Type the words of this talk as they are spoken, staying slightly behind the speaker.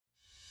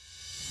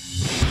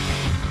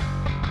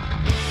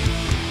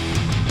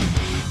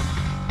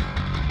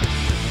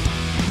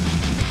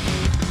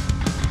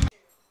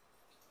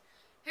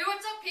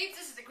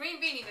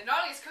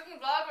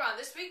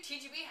week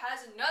TGB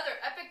has another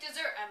epic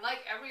dessert, and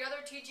like every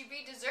other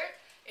TGB dessert,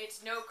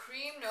 it's no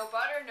cream, no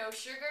butter, no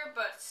sugar,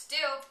 but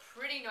still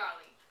pretty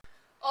gnarly.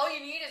 All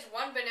you need is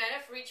one banana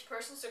for each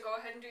person, so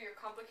go ahead and do your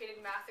complicated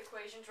math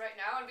equations right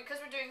now. And because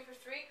we're doing it for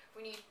 3,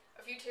 we need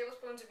a few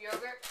tablespoons of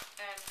yogurt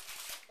and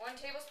 1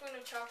 tablespoon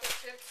of chocolate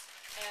chips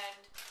and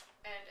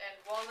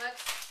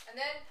walnuts. And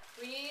then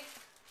we need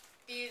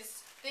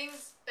these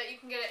things that you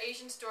can get at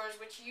Asian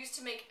stores, which you use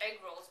to make egg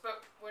rolls,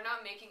 but we're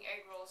not making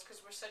egg rolls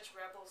because we're such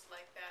rebels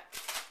like that.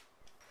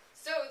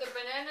 So the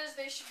bananas,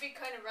 they should be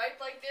kind of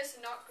ripe like this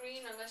and not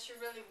green, unless you're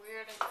really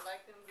weird and you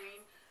like them green.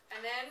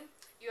 And then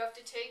you have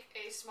to take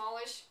a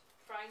smallish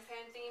frying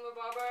pan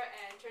thingy-mabobber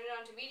and turn it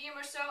on to medium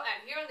or so.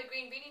 And here on the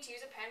Green Beanie, to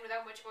use a pan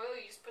without much oil,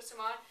 you just put some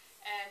on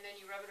and then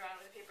you rub it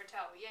around with a paper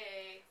towel.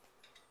 Yay!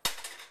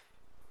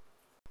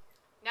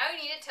 Now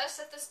you need to test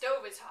that the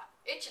stove is hot.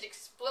 It should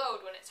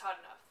explode when it's hot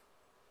enough.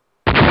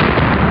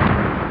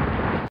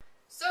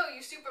 So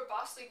you super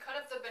bossily cut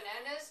up the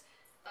bananas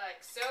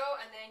like so,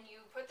 and then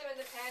you put them in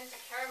the pan to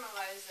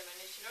caramelize them, and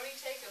it should only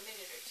take a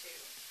minute or 2.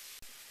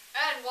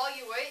 And while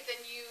you wait,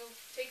 then you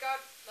take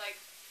out like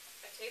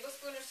a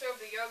tablespoon or so of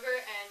the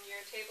yogurt and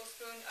your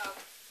tablespoon of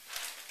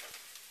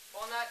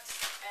walnuts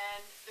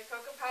and the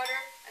cocoa powder,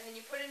 and then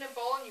you put it in a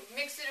bowl and you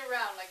mix it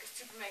around like a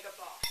super mega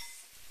boss.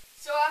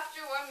 So after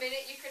 1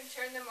 minute, you can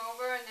turn them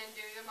over and then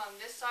do them on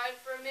this side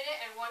for a minute,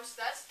 and once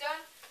that's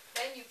done,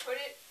 then you put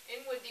it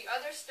in with the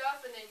other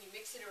stuff and then you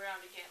mix it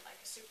around again like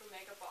a super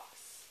mega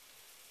boss.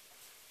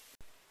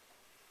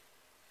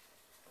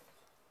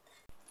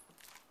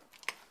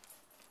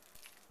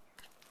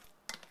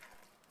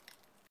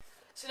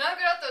 So now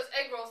get out those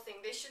egg roll thing.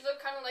 They should look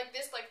kind of like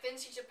this, like thin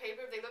sheets of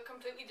paper. If they look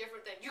completely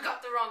different, then you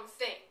got the wrong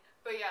thing.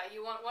 But yeah,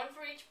 you want 1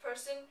 for each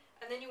person,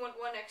 and then you want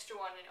 1 extra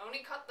one, and only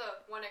cut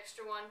the 1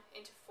 extra one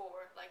into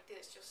 4, like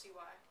this. You'll see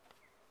why.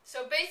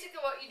 So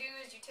basically what you do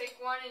is you take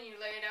one and you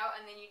lay it out,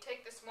 and then you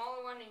take the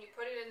smaller one and you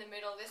put it in the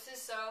middle. This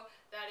is so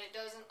that it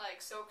doesn't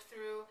like soak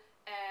through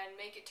and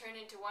make it turn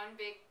into one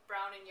big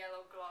brown and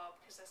yellow glob,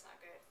 because that's not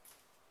good.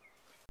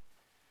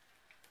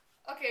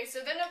 Okay, so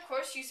then of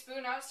course you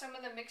spoon out some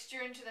of the mixture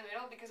into the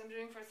middle. Because I'm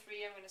doing for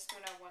 3, I'm going to spoon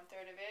out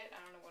 1/3 of it. I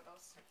don't know what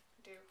else to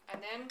do.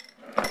 And then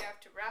you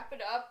have to wrap it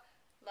up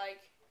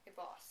like a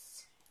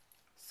boss.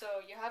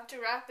 So you have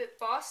to wrap it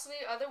bossly,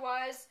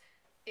 otherwise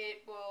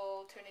it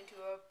will turn into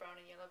a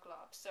brown and yellow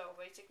glob. So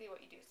basically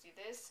what you do is do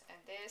this, and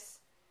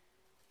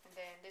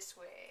then this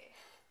way,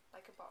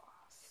 like a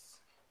boss.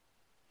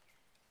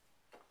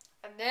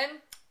 And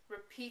then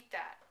repeat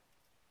that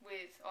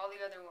with all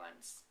the other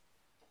ones.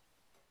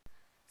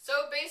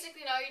 So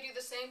basically now you do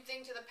the same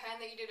thing to the pan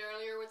that you did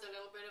earlier with a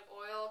little bit of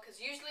oil, because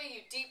usually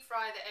you deep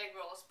fry the egg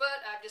rolls,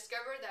 but I've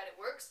discovered that it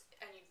works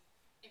and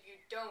if you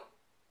don't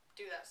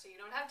do that, so you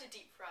don't have to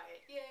deep fry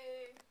it.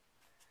 Yay!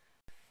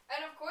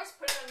 And of course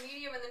put it on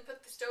medium and then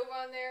put the stove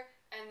on there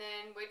and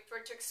then wait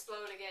for it to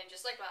explode again,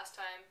 just like last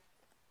time.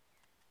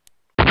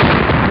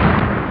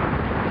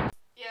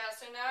 Yeah,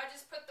 so now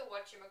just put the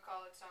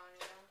whatchamacallits on,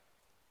 you know.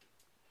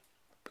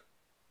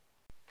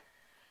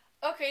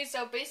 Okay,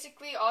 so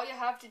basically all you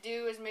have to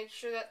do is make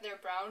sure that they're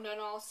browned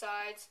on all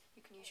sides.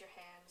 You can use your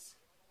hands.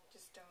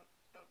 Just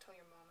don't tell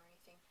your mom or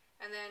anything.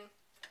 And then,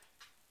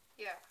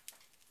 yeah,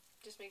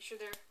 just make sure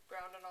they're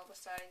browned on all the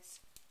sides.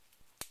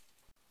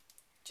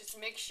 Just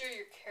make sure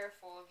you're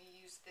careful if you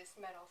use this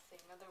metal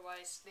thing,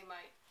 otherwise they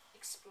might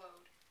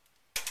explode.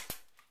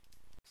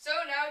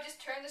 So now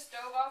just turn the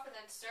stove off and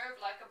then serve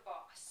like a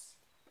boss.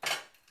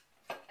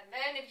 And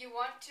then if you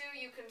want to,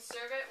 you can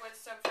serve it with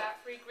some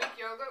fat-free Greek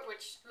yogurt,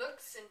 which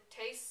looks and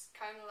tastes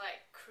kind of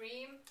like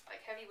cream,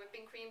 like heavy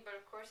whipping cream, but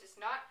of course it's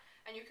not.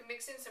 And you can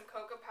mix in some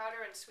cocoa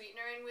powder and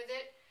sweetener in with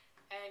it,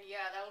 and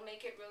yeah, that'll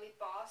make it really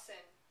boss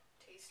and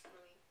taste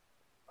really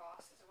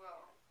boss as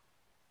well.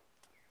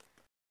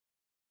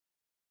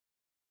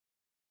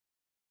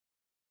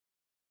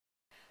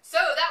 So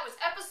that was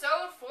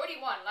episode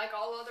 41. Like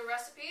all other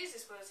recipes,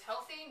 this was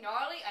healthy,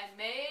 gnarly, and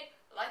made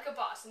like a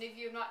boss. And if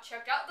you have not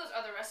checked out those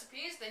other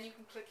recipes, then you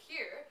can click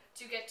here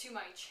to get to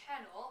my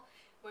channel,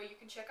 where you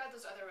can check out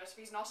those other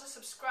recipes and also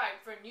subscribe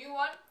for a new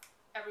one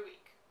every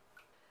week.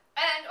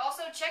 And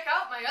also check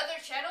out my other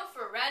channel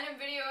for random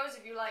videos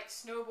if you like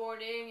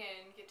snowboarding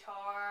and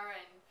guitar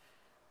and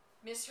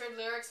misheard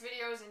lyrics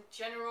videos and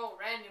general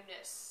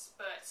randomness.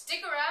 But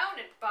stick around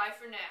and bye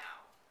for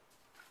now.